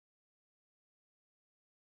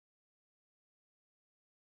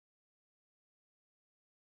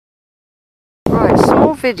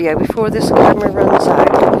more video before this camera runs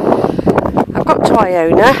out. I've got to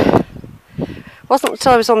Iona. Wasn't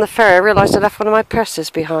until I was on the ferry I realised I left one of my purses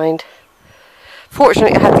behind.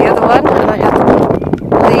 Fortunately I had the other one, and I had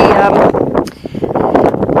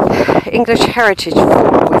the English Heritage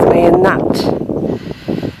form with me in that.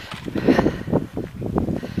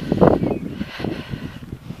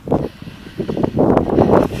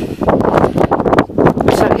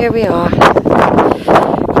 So here we are,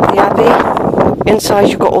 the Abbey. Inside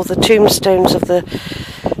you've got all the tombstones of the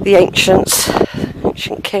ancient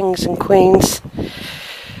kings and queens.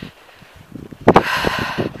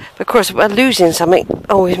 Of course, losing something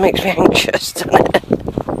always makes me anxious, doesn't it?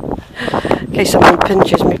 In case someone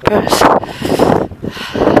pinches my purse.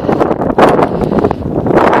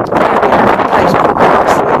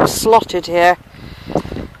 Something was slotted here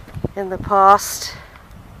in the past.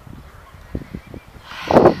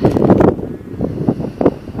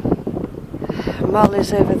 Mull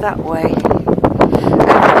is over that way. You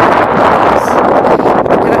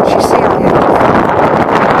can actually see on the end.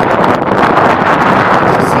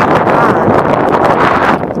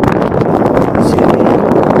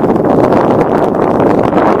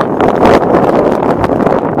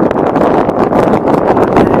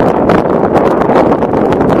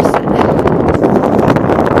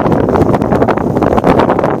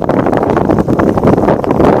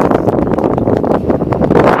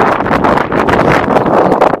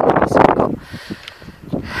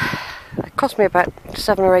 Cost me about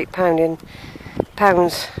 £7 or £8 in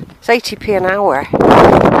pounds. It's 80p an hour.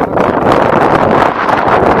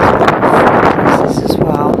 This as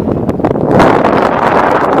well.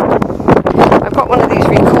 I've got one of these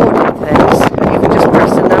recording things. You can just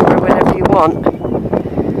press the number whenever you want.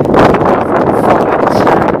 Follow it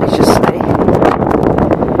religiously.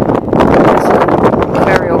 There's a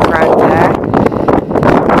burial ground there.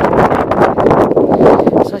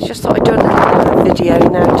 So I just thought I'd do a little video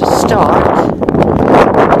now to start.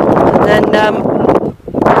 And then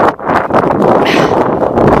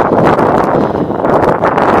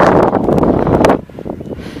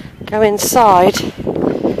go inside.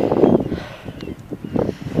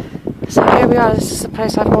 So here we are. This is the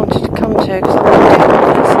place I've wanted to come to because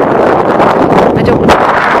I don't want to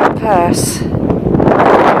have a purse.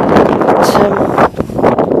 But,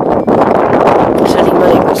 there's only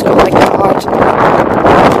money. I've got my card,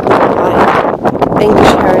 my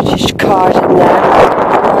English Heritage card in there.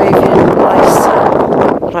 Driving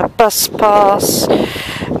license, my bus pass,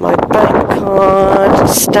 my bank card,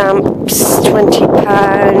 stamps, £20.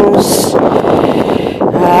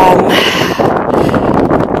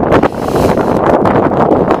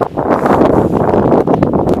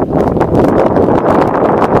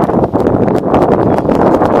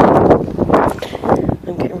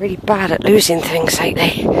 I'm getting really bad at losing things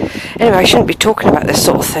lately. Anyway, I shouldn't be talking about this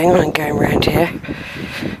sort of thing when I'm going around here.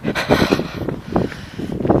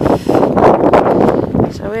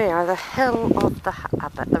 So we are the hill of the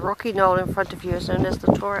Abbey. The rocky knoll in front of you is known as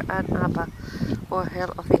the Torre and Abbey, or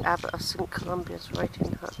hill of the Abbey of St Columbia's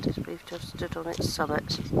writing hut is believed to have stood on its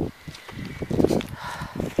summit.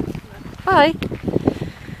 Hi!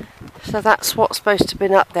 So that's what's supposed to have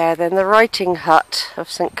been up there then, the writing hut of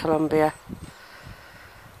St Columbia.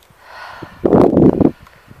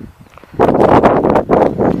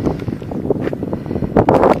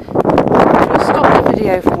 I'll stop the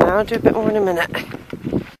video for now, I'll do a bit more in a minute.